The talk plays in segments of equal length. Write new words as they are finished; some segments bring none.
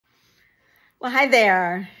Well, hi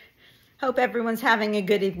there. Hope everyone's having a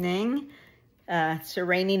good evening. It's a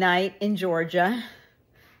rainy night in Georgia.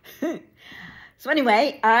 So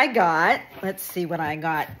anyway, let's see what I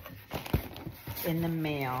got in the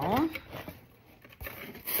mail.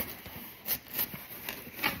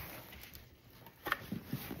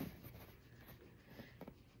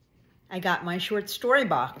 I got my short story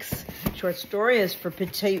box. Short story is for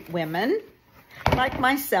petite women like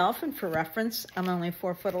myself, and for reference, I'm only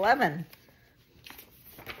 4'11".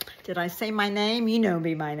 Did I say my name? You know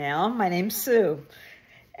me by now. My name's Sue.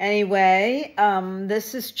 Anyway,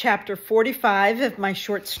 this is chapter 45 of my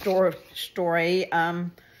short story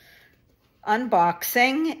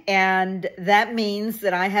unboxing, and that means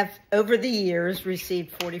that I have, over the years,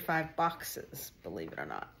 received 45 boxes, believe it or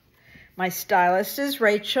not. My stylist is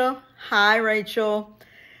Rachel. Hi, Rachel.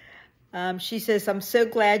 She says, I'm so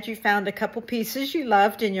glad you found a couple pieces you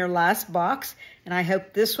loved in your last box, and I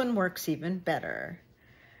hope this one works even better.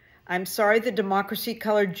 I'm sorry the democracy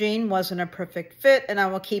colored jean wasn't a perfect fit, and I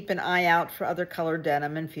will keep an eye out for other colored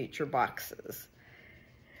denim in future boxes.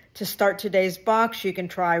 To start today's box, you can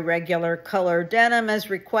try regular color denim as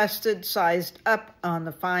requested, sized up on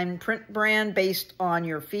the fine print brand based on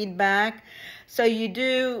your feedback. So you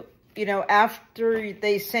do, after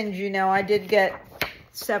they send you, now I did get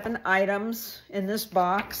 7 items in this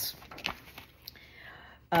box.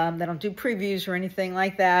 They don't do previews or anything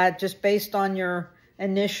like that, just based on your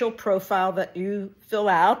initial profile that you fill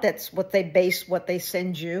out. That's what they base what they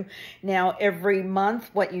send you. Now, every month,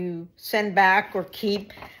 what you send back or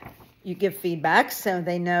keep, you give feedback so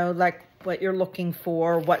they know like what you're looking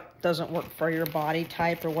for, what doesn't work for your body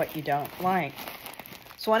type, or what you don't like.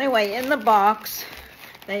 So anyway, in the box,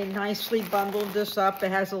 they nicely bundled this up. It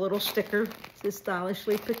has a little sticker. It says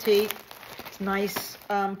stylishly petite. It's nice,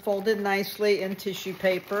 folded nicely in tissue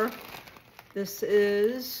paper. This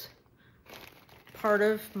is part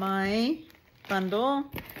of my bundle.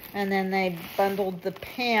 And then they bundled the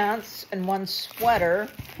pants and one sweater.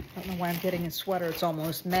 I don't know why I'm getting a sweater. It's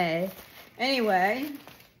almost May. Anyway,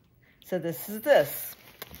 so this is this.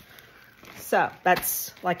 So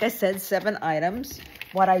that's, like I said, 7 items.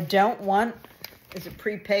 What I don't want is a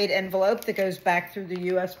prepaid envelope that goes back through the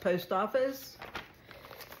U.S. Post Office.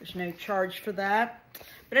 There's no charge for that.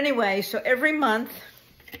 But anyway, so every month,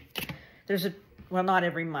 there's a, well, not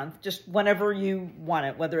every month, just whenever you want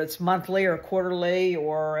it, whether it's monthly or quarterly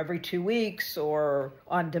or every 2 weeks or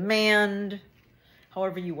on demand,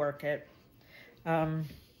 however you work it. You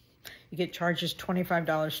get charges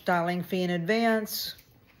 $25 styling fee in advance,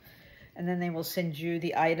 and then they will send you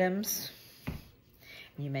the items,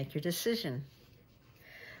 and you make your decision.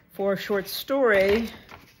 For a short story,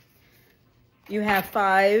 you have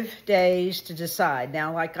 5 days to decide.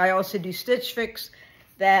 Now, like I also do Stitch Fix,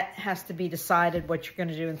 that has to be decided what you're going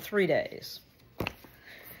to do in 3 days.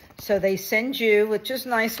 So they send you, which is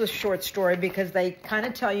nice with short story because they kind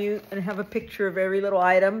of tell you and have a picture of every little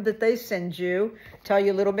item that they send you, tell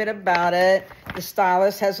you a little bit about it. The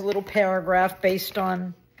stylist has a little paragraph based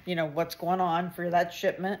on, what's going on for that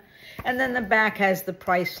shipment. And then the back has the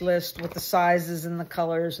price list with the sizes and the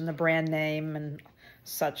colors and the brand name and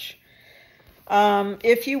such.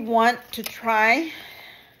 If you want to try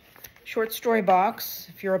short story box,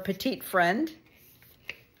 if you're a petite friend,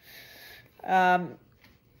 you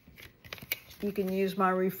can use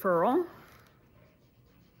my referral.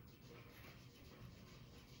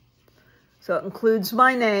 So it includes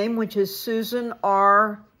my name, which is Susan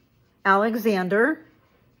R. Alexander.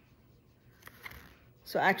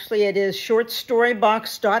 So actually it is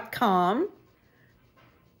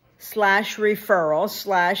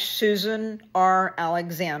shortstorybox.com/referral/Susan R.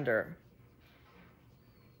 Alexander.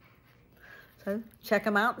 So check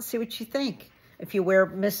them out and see what you think. If you wear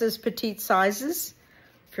Mrs. Petite sizes,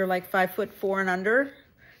 if you're like 5'4" and under,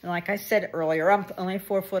 and like I said earlier, I'm only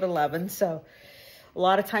 4'11", so a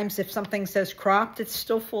lot of times if something says cropped, it's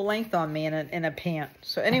still full length on me in a pant.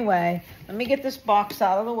 So anyway, let me get this box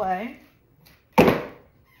out of the way,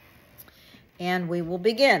 and we will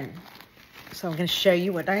begin. So I'm going to show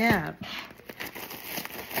you what I have.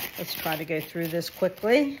 Let's try to go through this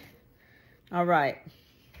quickly. All right.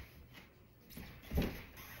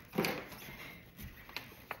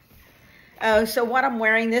 Oh, so what I'm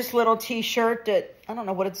wearing, this little t-shirt that, I don't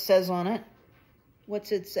know what it says on it.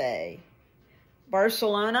 What's it say?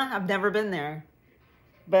 Barcelona? I've never been there.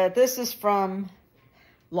 But this is from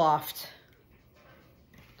Loft.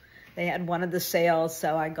 They had one of the sales,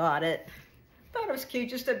 so I got it. Thought it was cute,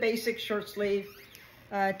 just a basic short sleeve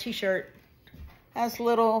t-shirt. Has a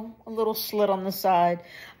little slit on the side.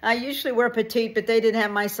 I usually wear petite, but they didn't have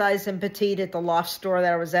my size in petite at the Loft store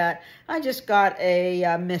that I was at. I just got a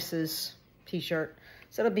Mrs. t-shirt.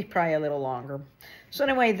 So it'll be probably a little longer. So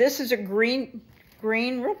anyway, this is a green,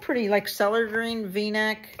 real pretty, like cellar green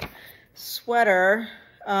V-neck sweater.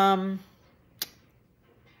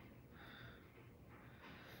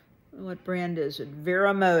 What brand is it?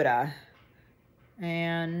 Vera Moda.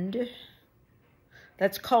 And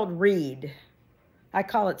that's called Reed. I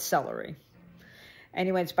call it celery.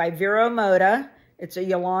 Anyway, it's by Vera Moda. It's a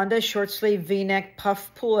Yolanda short sleeve V-neck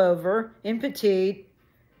puff pullover in petite.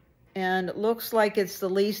 And it looks like it's the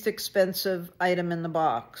least expensive item in the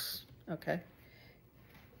box. Okay.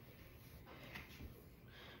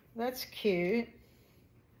 That's cute.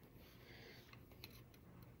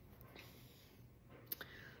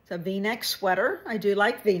 It's a V-neck sweater. I do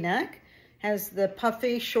like V-neck. Has the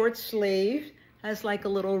puffy short sleeve. Has like a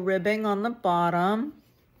little ribbing on the bottom.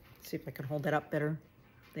 Let's see if I can hold that up better.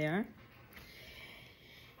 There.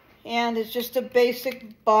 And it's just a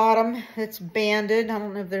basic bottom. It's banded. I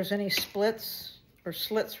don't know if there's any splits or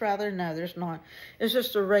slits rather. No, there's not. It's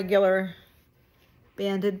just a regular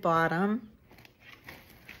banded bottom.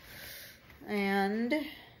 And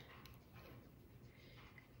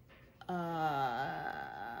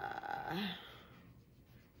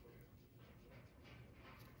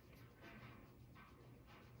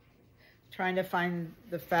trying to find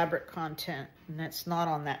the fabric content, and that's not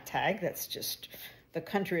on that tag. That's just the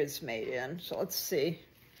country it's made in. So let's see.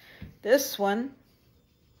 This one,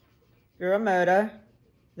 Vera Moda.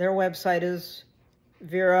 Their website is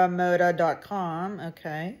veramoda.com.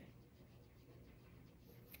 Okay.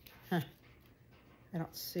 Huh. I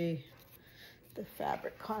don't see the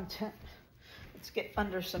fabric content. Let's get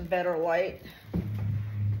under some better light.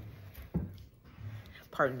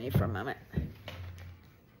 Pardon me for a moment.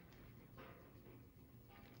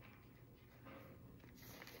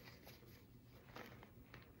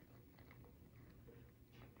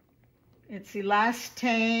 It's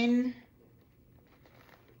elastane.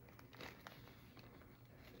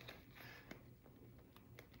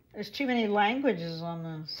 There's too many languages on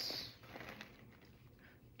this.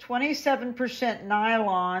 27%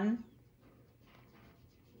 nylon.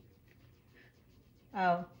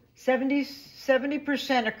 Oh,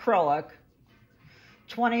 70% acrylic,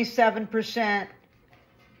 27%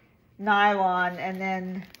 nylon, and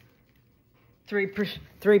then 3%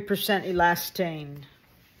 elastane.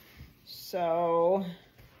 So,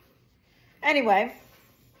 anyway,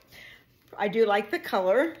 I do like the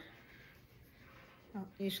color. I don't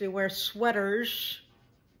usually wear sweaters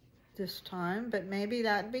this time, but maybe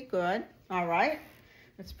that'd be good. All right,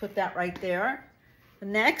 let's put that right there. The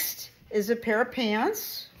next is a pair of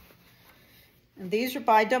pants. And these are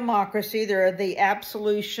by Democracy. They're the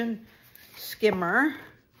Absolution Skimmer.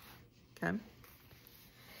 Okay.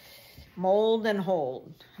 Mold and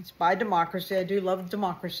hold. It's by Democracy. I do love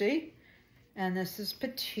Democracy. And this is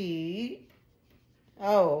petite.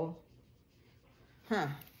 Oh. Huh.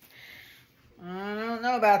 I don't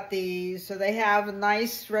know about these. So they have a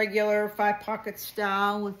nice regular 5-pocket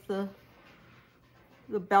style with the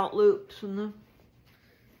belt loops and the,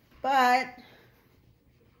 but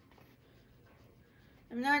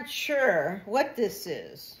I'm not sure what this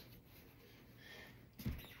is.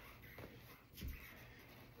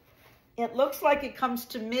 It looks like it comes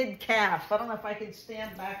to mid-calf. I don't know if I can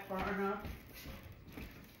stand back far enough.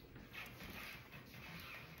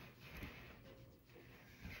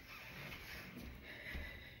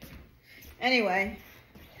 Anyway,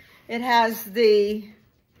 it has the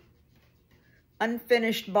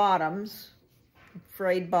unfinished bottoms,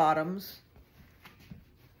 frayed bottoms.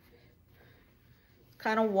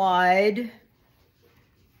 Kind of wide.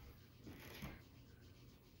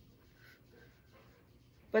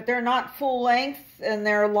 But they're not full length, and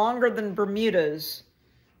they're longer than Bermudas.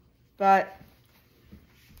 But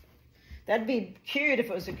that'd be cute if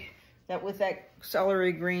it was with that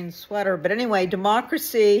celery green sweater. But anyway,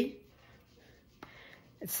 Democracy.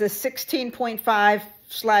 It's the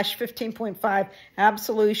 16.5/15.5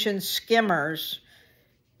 Absolution Skimmers.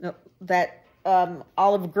 That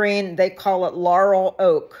olive green, they call it Laurel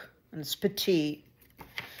Oak, and it's petite.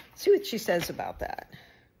 Let's see what she says about that.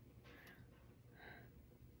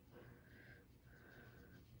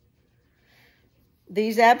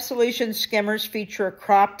 These Absolution Skimmers feature a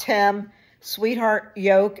cropped hem, sweetheart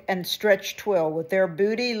yoke, and stretch twill. With their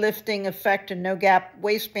booty lifting effect and no gap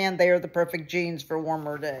waistband, they are the perfect jeans for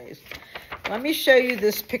warmer days. Let me show you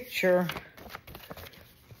this picture.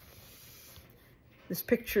 This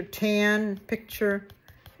tan picture.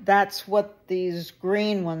 That's what these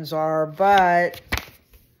green ones are, but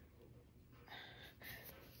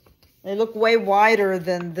they look way wider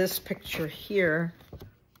than this picture here.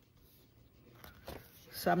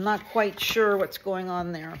 So I'm not quite sure what's going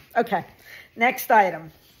on there. Okay, next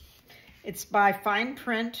item. It's by Fine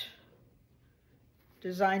Print,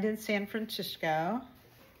 designed in San Francisco.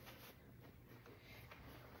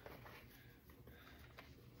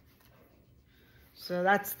 So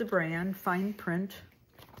that's the brand, Fine Print.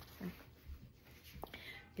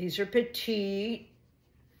 These are petite.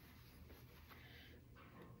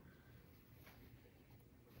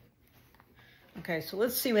 Okay, so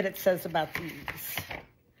let's see what it says about these.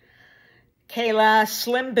 Kayla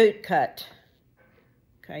Slim Boot Cut.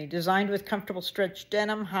 Okay, designed with comfortable stretch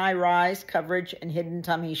denim, high rise coverage, and hidden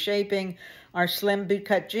tummy shaping. Our slim boot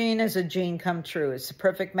cut jean is a jean come true. It's a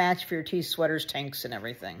perfect match for your tee, sweaters, tanks, and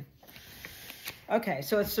everything. Okay,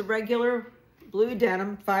 so it's the regular blue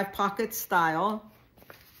denim, 5-pocket style.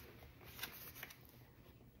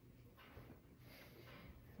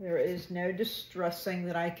 There is no distressing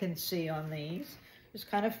that I can see on these.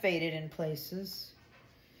 Just kind of faded in places.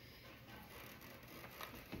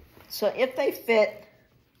 So if they fit,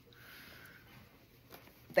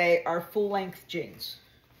 they are full-length jeans.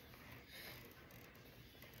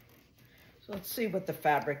 So let's see what the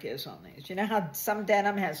fabric is on these. You know how some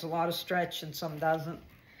denim has a lot of stretch and some doesn't?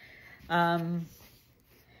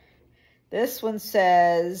 This one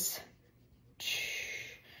says,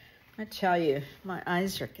 I tell you, my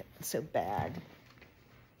eyes are getting so bad.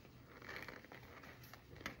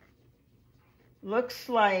 Looks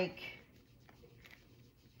like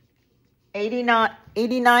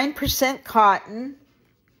 89% cotton,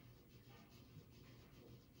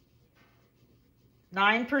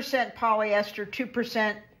 9% polyester,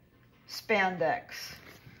 2% spandex.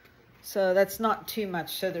 So that's not too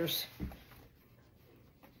much. So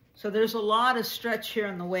there's a lot of stretch here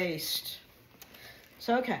in the waist.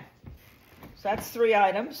 So, okay. So that's 3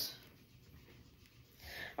 items.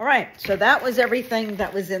 All right. So that was everything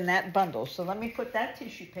that was in that bundle. So let me put that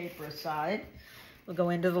tissue paper aside. We'll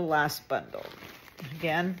go into the last bundle.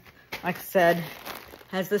 Again, like I said,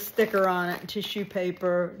 has the sticker on it, tissue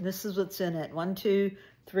paper. This is what's in it. 1, 2,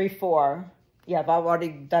 3, 4. Yeah, I've already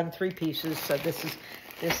done 3 pieces, so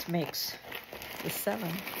this makes the 7.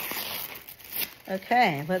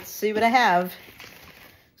 Okay, let's see what I have.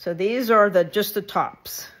 So these are just the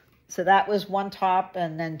tops. So that was 1 top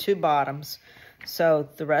and then 2 bottoms. So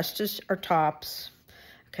the rest are tops.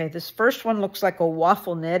 Okay, this first one looks like a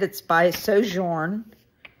waffle knit. It's by Sojourn.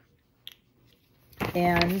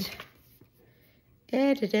 And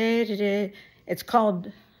it's called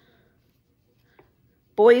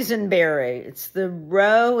Boysenberry. It's the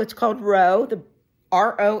row. It's called Row, the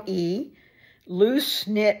R-O-E, loose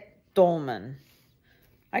knit dolman.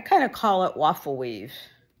 I kind of call it waffle weave.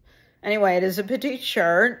 Anyway, it is a petite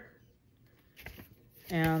shirt.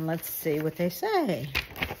 And let's see what they say.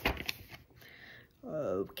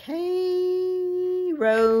 Okay,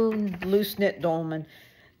 Row, loose knit dolman.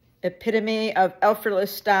 Epitome of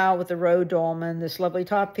effortless style with the Row dolman. This lovely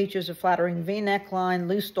top features a flattering V-neck line,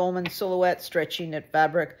 loose dolman silhouette, stretchy knit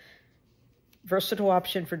fabric. Versatile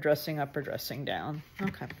option for dressing up or dressing down.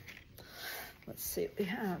 Okay, let's see what we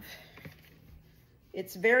have.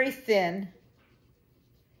 It's very thin.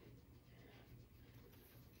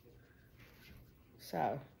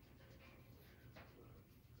 So,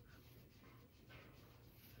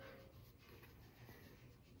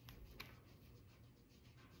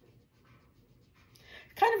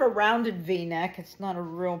 kind of a rounded V-neck. It's not a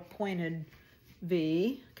real pointed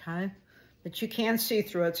V, okay? But you can see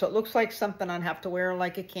through it, so it looks like something I'd have to wear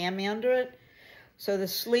like a cami under it. So the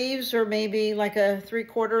sleeves are maybe like a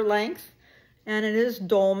 3/4 length, and it is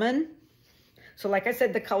dolman. So like I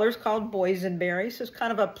said, the color's called Boysenberry, so it's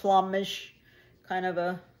kind of a plumish, kind of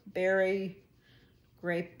a berry,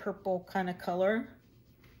 gray purple kind of color.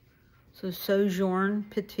 So Sojourn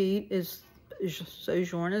Petite is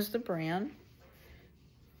Sojourn is the brand.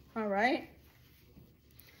 All right.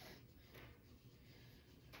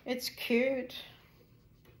 It's cute.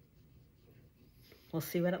 We'll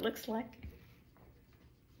see what it looks like.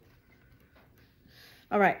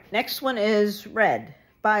 All right, next one is red,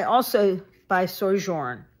 also by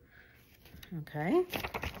Sojourn. Okay.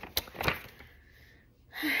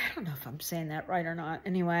 I don't know if I'm saying that right or not.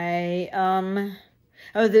 Anyway,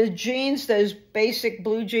 oh, the jeans, those basic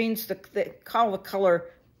blue jeans, they call the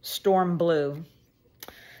color storm blue.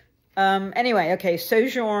 Anyway, okay,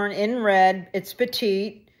 Sojourn in red. It's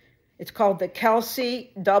petite. It's called the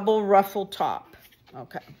Kelsey Double Ruffle Top.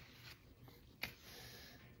 Okay.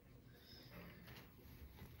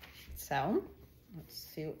 So, let's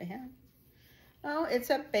see what we have. Oh, it's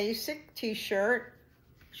a basic t-shirt,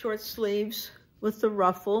 short sleeves with the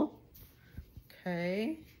ruffle.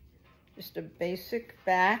 Okay. Just a basic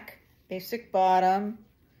back, basic bottom.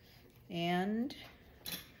 And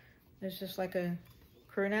there's just like a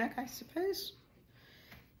crew neck, I suppose.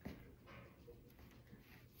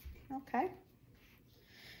 Okay.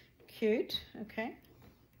 Cute. Okay.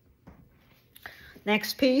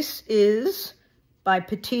 Next piece is by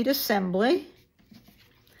Petite Assembly.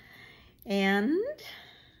 And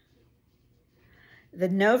the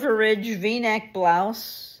Nova Ridge V-neck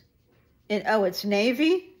blouse. It's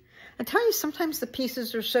navy. I tell you, sometimes the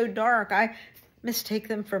pieces are so dark. I mistake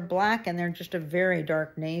them for black, and they're just a very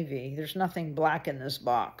dark navy. There's nothing black in this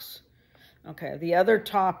box. Okay, the other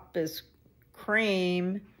top is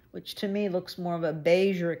cream, which to me looks more of a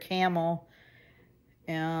beige or a camel.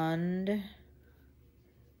 And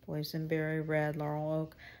boysenberry red, laurel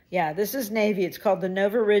oak. Yeah, this is navy. It's called the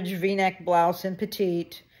Nova Ridge V-neck blouse in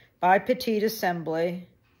petite by Petite Assembly.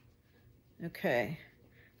 Okay,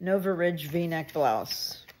 Nova Ridge V-neck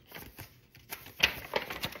blouse.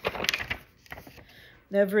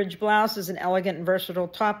 Nova Ridge blouse is an elegant and versatile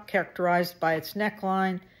top characterized by its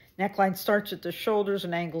neckline. Neckline starts at the shoulders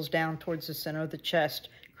and angles down towards the center of the chest,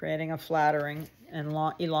 creating a flattering and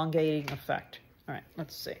elongating effect. All right,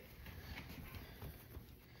 let's see.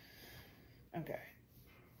 Okay.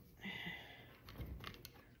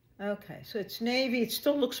 Okay, so it's navy. It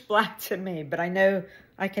still looks black to me, but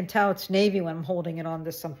I can tell it's navy when I'm holding it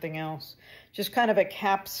onto something else. Just kind of a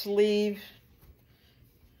cap sleeve.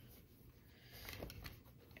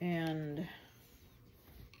 And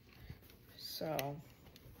so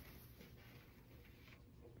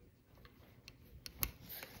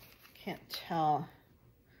can't tell.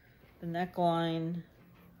 The neckline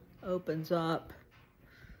opens up.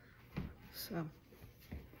 So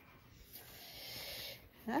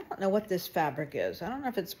I don't know what this fabric is. I don't know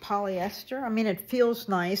if it's polyester. I mean, it feels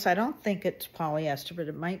nice. I don't think it's polyester, but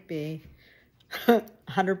it might be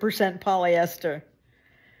 100% polyester.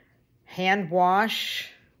 Hand wash,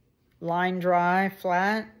 line dry,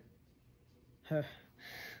 flat.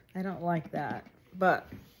 I don't like that. But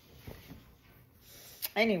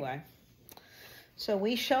anyway, so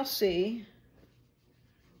we shall see.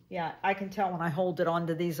 Yeah, I can tell when I hold it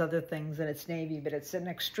onto these other things that it's navy, but it's an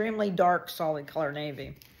extremely dark, solid color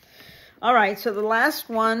navy. All right, so the last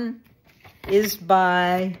one is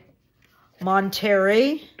by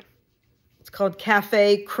Monterey. It's called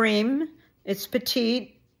Cafe Cream. It's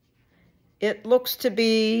petite. It looks to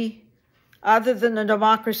be, other than the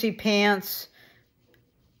Democracy pants,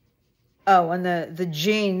 and the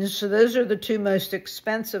jeans. So those are the two most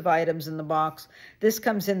expensive items in the box. This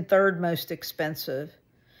comes in third most expensive.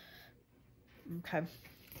 Okay.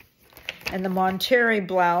 And the Monterey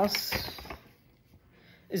blouse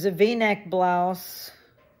is a V-neck blouse.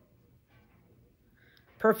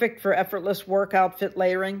 Perfect for effortless work outfit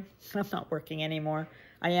layering. I'm not working anymore.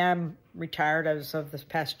 I am retired as of this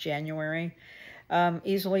past January.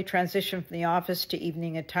 Easily transition from the office to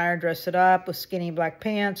evening attire. Dress it up with skinny black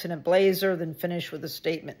pants and a blazer, then finish with a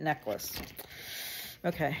statement necklace.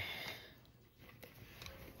 Okay.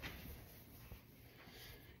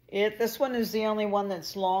 This one is the only one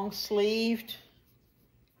that's long sleeved.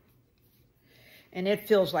 And it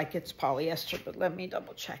feels like it's polyester, but let me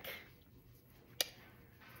double check.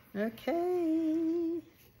 Okay.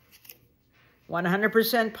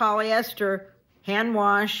 100% polyester, hand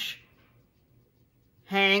wash,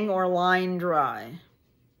 hang or line dry.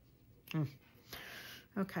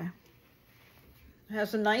 Okay. It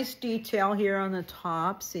has a nice detail here on the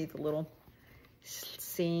top. See the little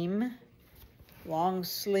seam. Long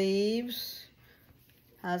sleeves.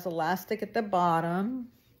 Has elastic at the bottom.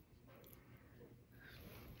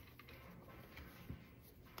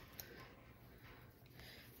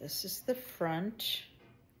 This is the front.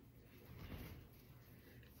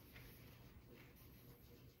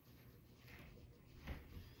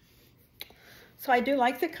 So I do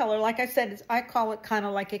like the color. Like I said, I call it kind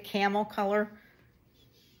of like a camel color.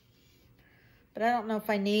 But I don't know if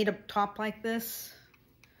I need a top like this.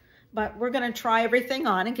 But we're going to try everything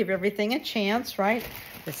on and give everything a chance, right?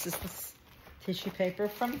 This is the tissue paper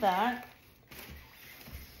from that.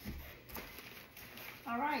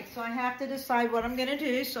 All right, so I have to decide what I'm going to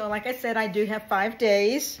do. So like I said, I do have 5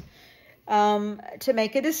 days to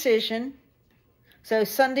make a decision. So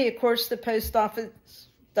Sunday, of course, the post office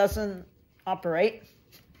doesn't operate.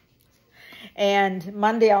 And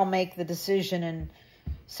Monday, I'll make the decision and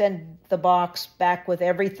send the box back with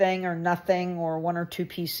everything or nothing or 1 or 2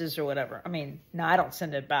 pieces or whatever. I mean, no, I don't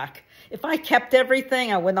send it back. If I kept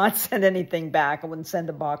everything, I would not send anything back. I wouldn't send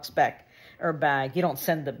the box back or a bag. You don't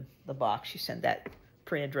send the box. You send that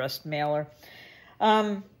pre-addressed mailer.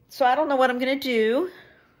 So I don't know what I'm going to do.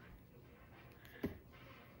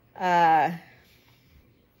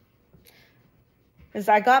 is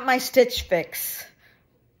I got my Stitch Fix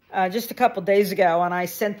just a couple days ago, and I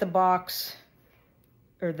sent the box,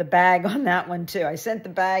 or the bag on that one too. I sent the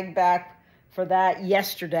bag back for that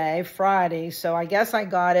yesterday, Friday, so I guess I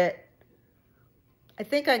got it. I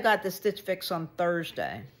think I got the Stitch Fix on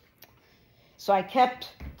Thursday. So I kept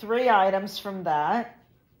 3 items from that.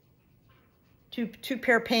 Two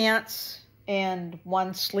pair of pants and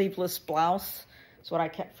 1 sleeveless blouse. That's what I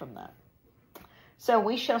kept from that. So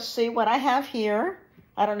we shall see what I have here.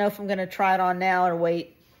 I don't know if I'm going to try it on now or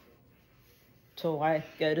wait till I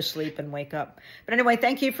go to sleep and wake up. But anyway,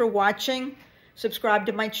 thank you for watching. Subscribe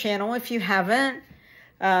to my channel if you haven't.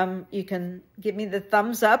 You can give me the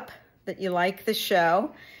thumbs up that you like the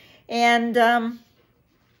show. And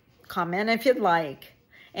comment if you'd like.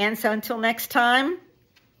 And so until next time,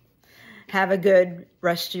 have a good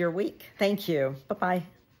rest of your week. Thank you.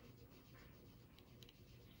 Bye-bye.